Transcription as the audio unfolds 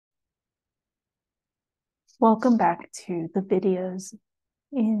Welcome back to the videos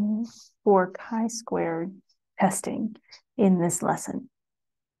for chi-squared testing in this lesson.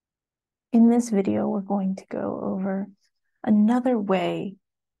 In this video, we're going to go over another way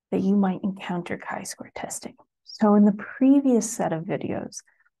that you might encounter chi-square testing. So in the previous set of videos,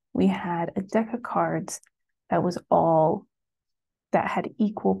 we had a deck of cards that had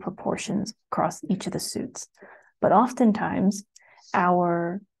equal proportions across each of the suits. But oftentimes,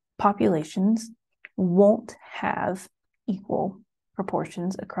 our populations won't have equal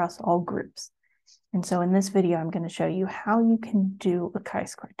proportions across all groups. And so in this video, I'm going to show you how you can do a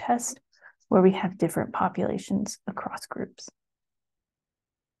chi-square test where we have different populations across groups.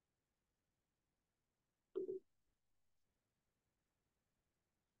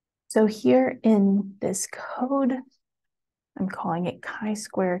 So here in this code, I'm calling it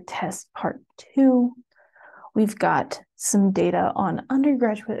chi-square test part 2. We've got some data on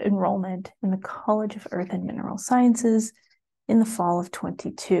undergraduate enrollment in the College of Earth and Mineral Sciences in the fall of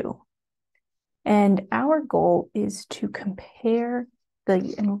 22. And our goal is to compare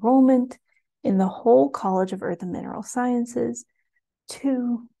the enrollment in the whole College of Earth and Mineral Sciences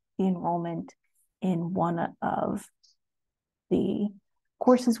to the enrollment in one of the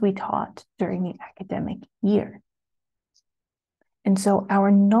courses we taught during the academic year. And so our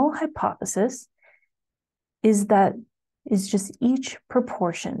null hypothesis is just each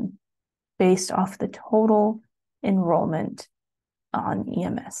proportion based off the total enrollment on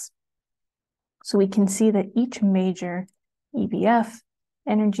EMS. So we can see that each major, EBF,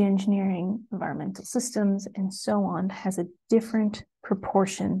 energy engineering, environmental systems, and so on, has a different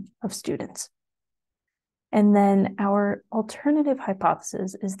proportion of students. And then our alternative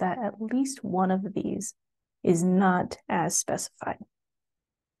hypothesis is that at least one of these is not as specified.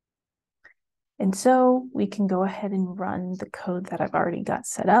 And so we can go ahead and run the code that I've already got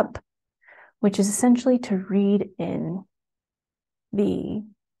set up, which is essentially to read in the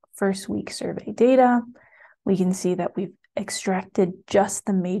first week survey data. We can see that we've extracted just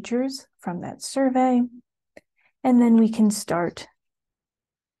the majors from that survey. And then we can start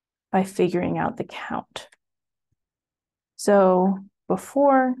by figuring out the count. So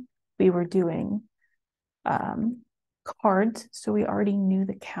before we were doing cards, so we already knew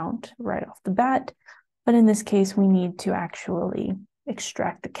the count right off the bat, but in this case we need to actually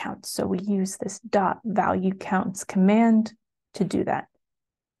extract the count. So we use this .value counts command to do that.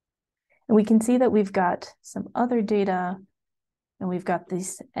 And we can see that we've got some other data, and we've got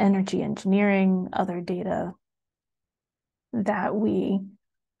this energy engineering other data that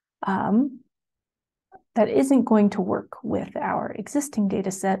that isn't going to work with our existing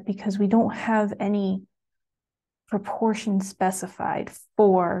data set because we don't have any proportion specified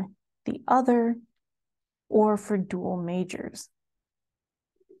for the other or for dual majors.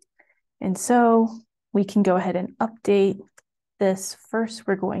 And so we can go ahead and update this. First,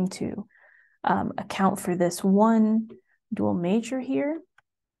 we're going to account for this one dual major here.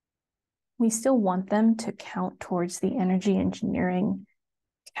 We still want them to count towards the energy engineering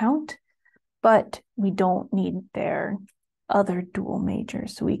count, but we don't need their other dual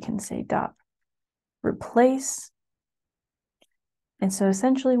majors. So we can say .replace. And so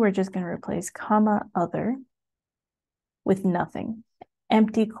essentially we're just going to replace comma other with nothing.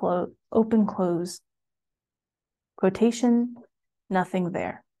 Empty open close quotation, nothing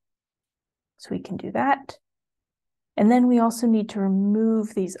there. So we can do that. And then we also need to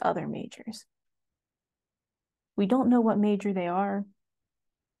remove these other majors. We don't know what major they are,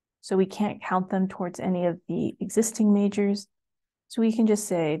 so we can't count them towards any of the existing majors. So we can just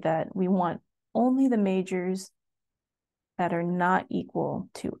say that we want only the majors that are not equal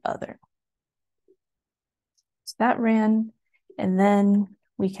to other. So that ran, and then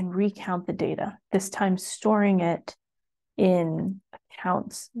we can recount the data, this time storing it in a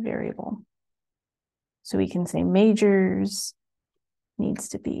counts variable. So we can say majors needs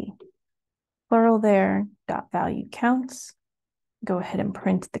to be plural there, .value counts. Go ahead and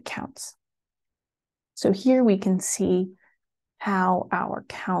print the counts. So here we can see how our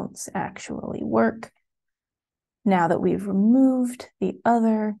counts actually work now that we've removed the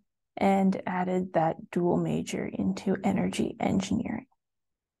other and added that dual major into energy engineering.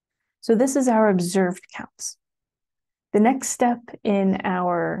 So this is our observed counts. The next step in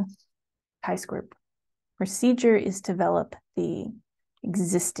our chi-square procedure is to develop the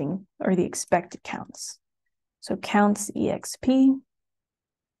existing or the expected counts. So counts exp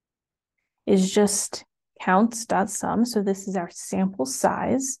is just counts.sum. So this is our sample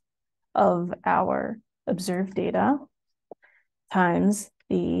size of our observed data times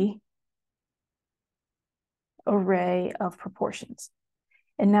the array of proportions.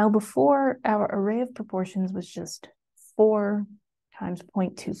 And now before, our array of proportions was just 4 times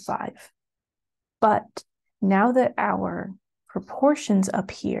 0.25. But now that our proportions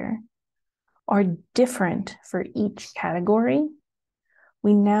up here are different for each category,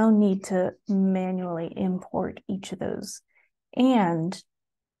 we now need to manually import each of those. And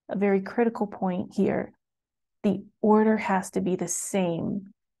a very critical point here, the order has to be the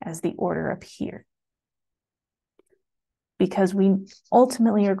same as the order up here, because we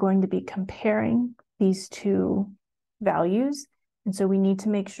ultimately are going to be comparing these two values. And so we need to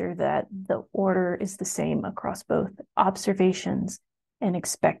make sure that the order is the same across both observations and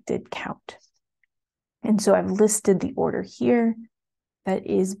expected count. And so I've listed the order here that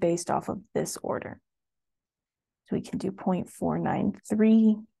is based off of this order. So we can do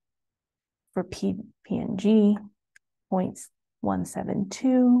 0.493 for PNG,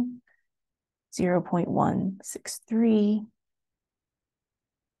 0.172, 0.163,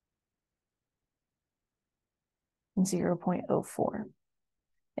 and 0.04.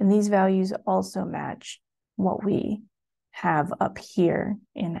 And these values also match what we have up here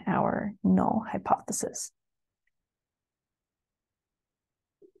in our null hypothesis.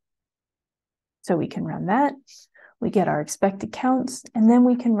 So we can run that, we get our expected counts, and then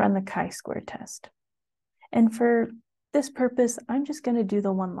we can run the chi-square test. And for this purpose, I'm just going to do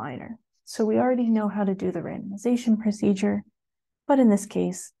the one-liner. So we already know how to do the randomization procedure, but in this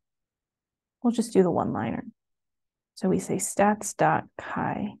case, we'll just do the one-liner. So we say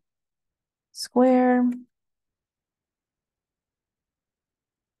stats.chi-square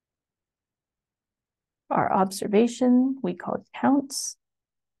our observation, we call it counts.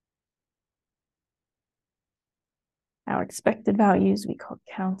 Our expected values, we call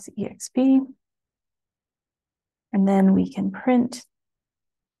counts exp. And then we can print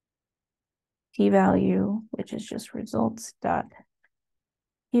p-value, which is just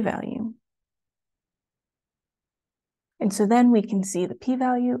results.p-value. And so then we can see the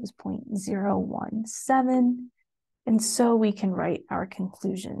p-value is 0.017. And so we can write our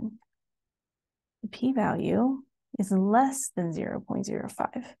conclusion. The p-value is less than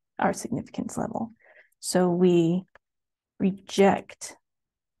 0.05, our significance level. So we reject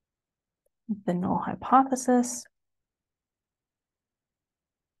the null hypothesis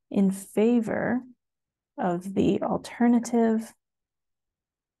in favor of the alternative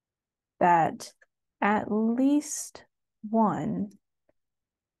that at least one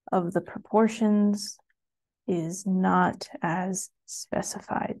of the proportions is not as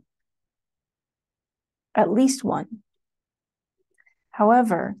specified. At least one.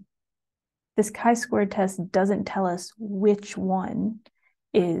 However, this chi-square test doesn't tell us which one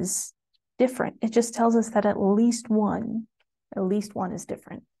is different. It just tells us that at least one is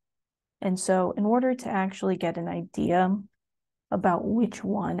different. And so in order to actually get an idea about which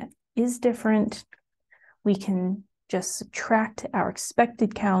one is different, we can just subtract our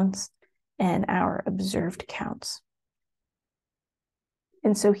expected counts and our observed counts.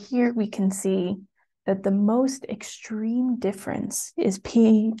 And so here we can see that the most extreme difference is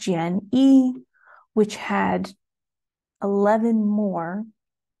PGNE, which had 11 more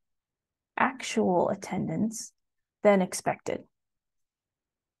actual attendance than expected.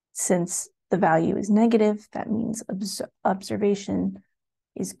 Since the value is negative, that means observation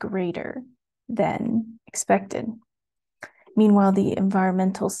is greater than expected. Meanwhile, the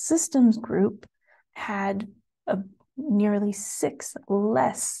environmental systems group had nearly 6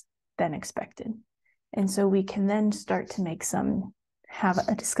 less than expected. And so we can then start to have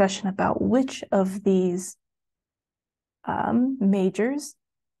a discussion about which of these majors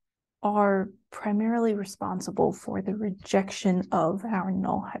are primarily responsible for the rejection of our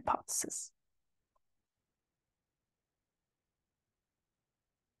null hypothesis.